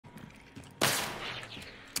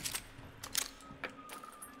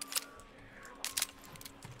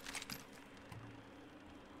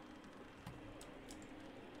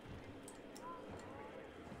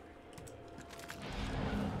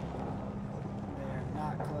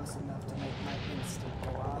close enough to make my instinct go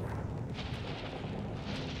off.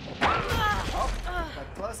 Oh,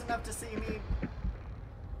 but close enough to see me.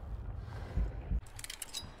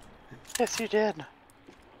 Yes, you did.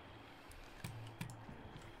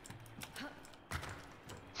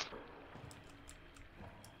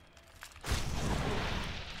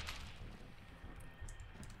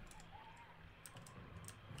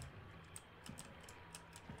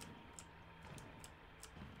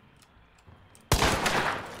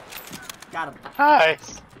 Got him.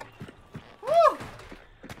 Nice. Woo!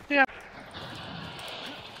 Yeah.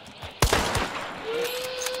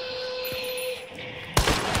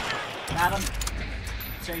 Got him.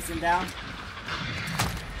 Chase him down.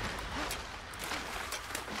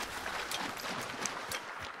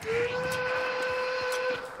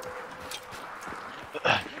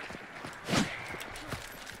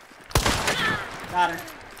 Got her.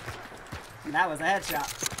 And that was a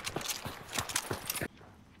headshot.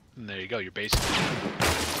 And there you go, you're basically...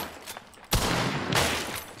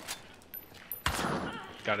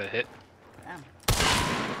 Got a hit. Damn.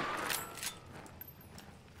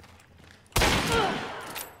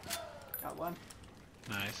 Got one.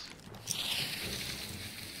 Nice.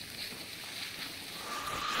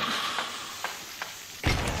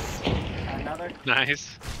 Got another. Nice.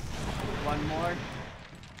 One more.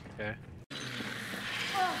 Okay.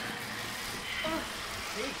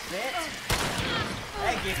 Big fit.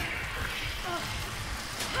 Thank you.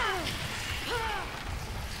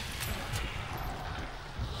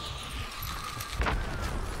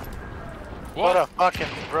 What a fucking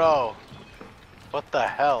bro. What the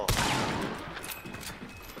hell?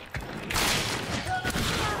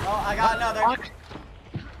 Oh, I got another. Fuck?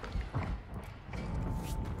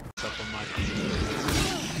 Couple months.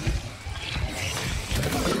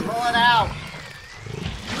 Pull it out.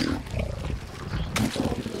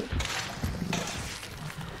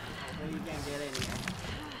 Well, you can't get in here.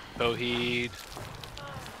 Coheed.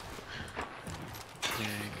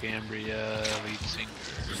 And Cambria, lead singer.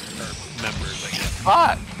 Or members, I guess.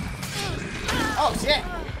 What? Oh shit!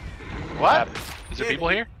 What? Is there Dude, people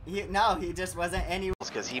here? No, he just wasn't any.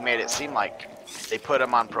 Because he made it seem like they put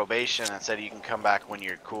him on probation and said you can come back when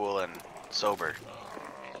you're cool and sober.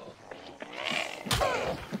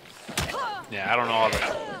 Yeah, I don't know all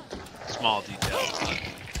the small details. But...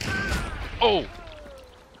 Oh!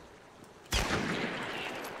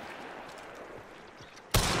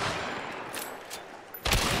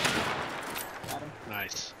 Got him.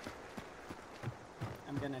 Nice.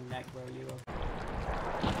 I'm gonna neck roll you.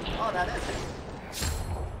 Oh, that is it.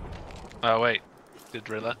 Oh, wait. Did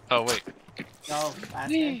Rilla? Oh, wait. Oh, last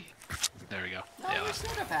game. There we go. No, Yeah, we last-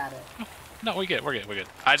 should have had it. No, we're good. We're good.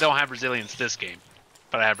 I don't have Resilience this game,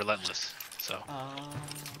 but I have Relentless. So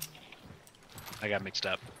I got mixed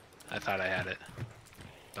up. I thought I had it,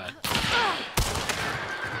 but There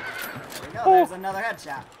we go. There's another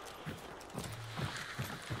headshot.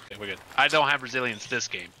 okay, we're good. I don't have Resilience this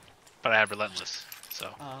game, but I have Relentless. So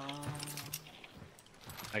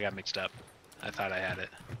I got mixed up. I thought I had it,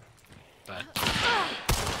 but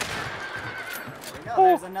There we go.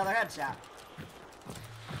 There's another headshot.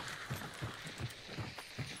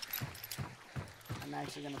 I'm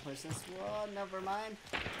actually gonna push this one. Never mind.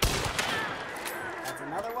 That's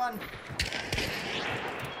another one.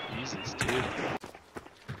 Jesus, dude.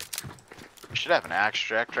 We should have an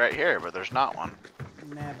extract right here, but there's not one.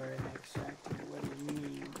 Never an extract. What do you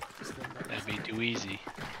mean? Just kidding. That'd be too easy.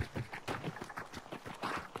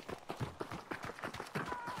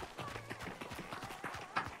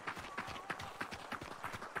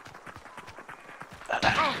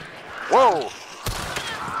 Whoa!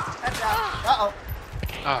 Headshot. Uh-oh.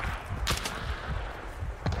 Ah.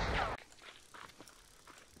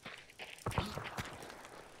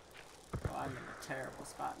 Oh, I'm in a terrible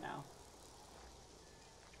spot now.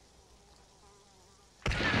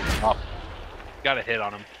 Oh. Got a hit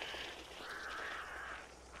on him.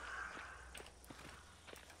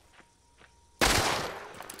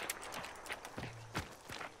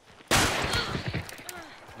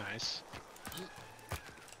 Nice.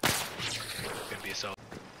 Gonna be a sell.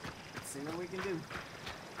 Let's see what we can do.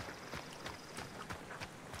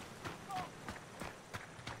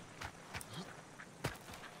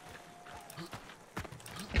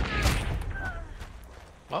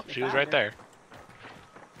 Well, she was right there.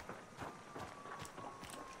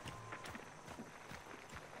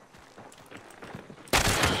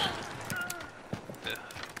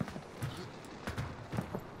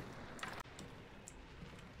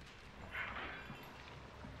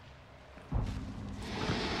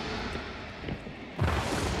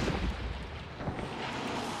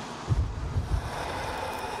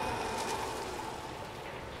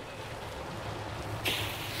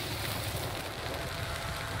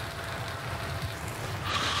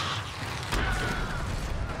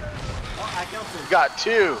 got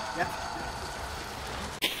two. Yep.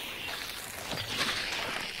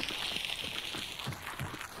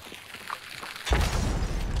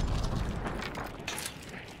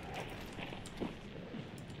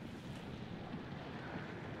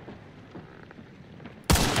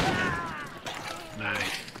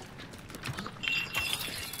 Nice.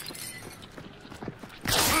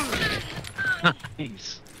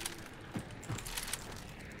 Nice.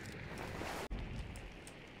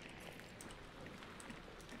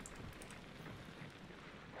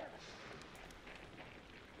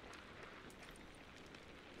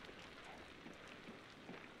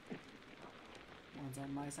 One's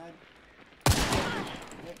on my side.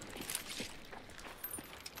 Yep.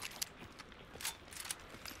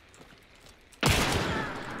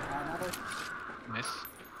 Another. Nice.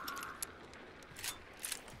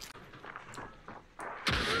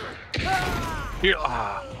 Here.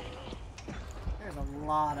 Ah. There's a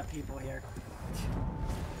lot of people here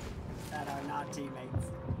that are not teammates.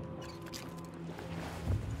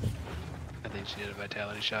 I think she did a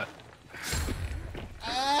vitality shot.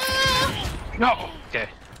 No. Okay.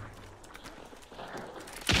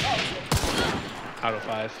 Out of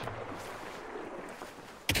 5.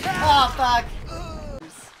 Oh, fuck!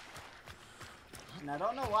 And I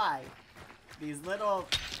don't know why. These little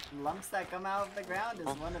lumps that come out of the ground is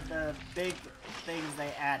one of the big things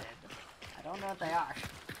they added. I don't know what they are.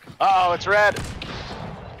 Uh-oh, it's red.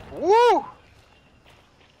 Woo!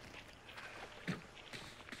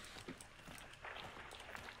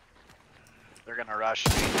 They're gonna rush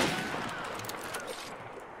me.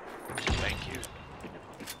 Thank you.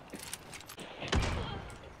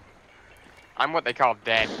 I'm what they call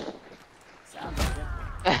dead. Sounds like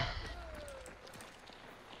it.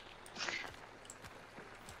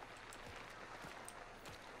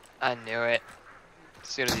 I knew it. As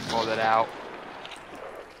soon as he pulled it out.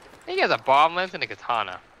 He has a bomb lens and a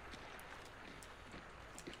katana.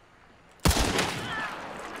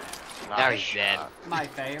 Now he's dead. My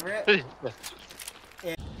favorite.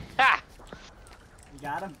 Ha! You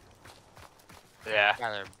got him? Yeah.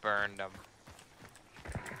 Tyler burned him.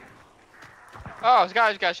 Oh, this guy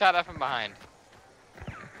just got shot at from behind.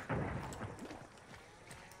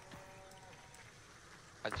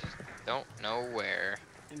 I just don't know where.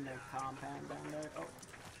 In the compound down there. Oh.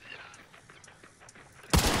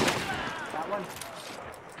 Got one.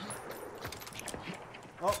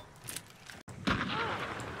 Oh.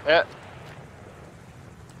 Yeah.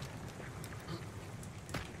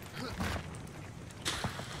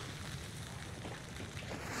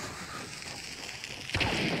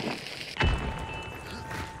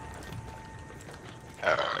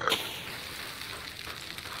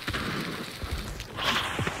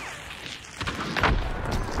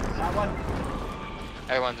 Got one.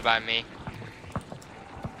 Everyone's by me.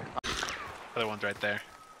 Other one's right there.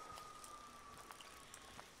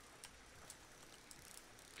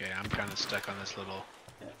 Okay, I'm kind of stuck on this little.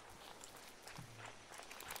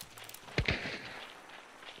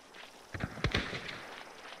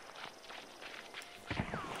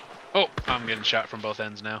 Oh, I'm getting shot from both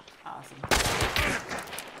ends now. Awesome.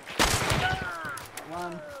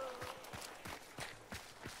 One.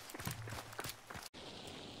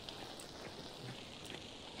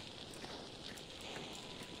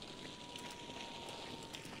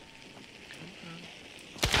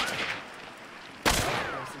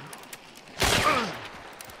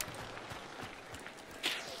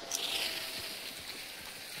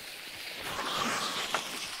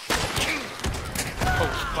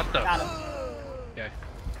 Oh, what the? Got him. Okay.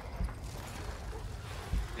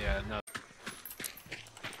 Yeah, no.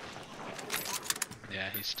 Yeah,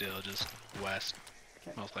 he's still just west.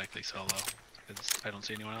 Okay. Most likely solo. Because I don't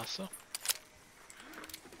see anyone else, so.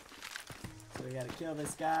 So we gotta kill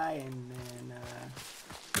this guy and then,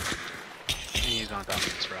 He's on top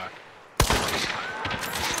of this rock.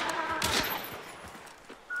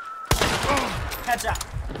 headshot.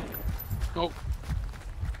 Oh.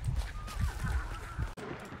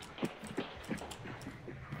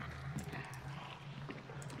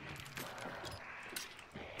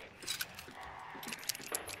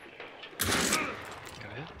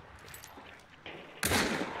 Got a hit.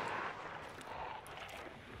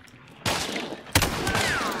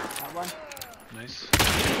 Got one. Nice.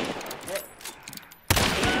 Hit.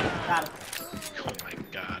 Got him. Oh my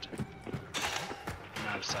god. I'm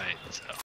out of sight, so.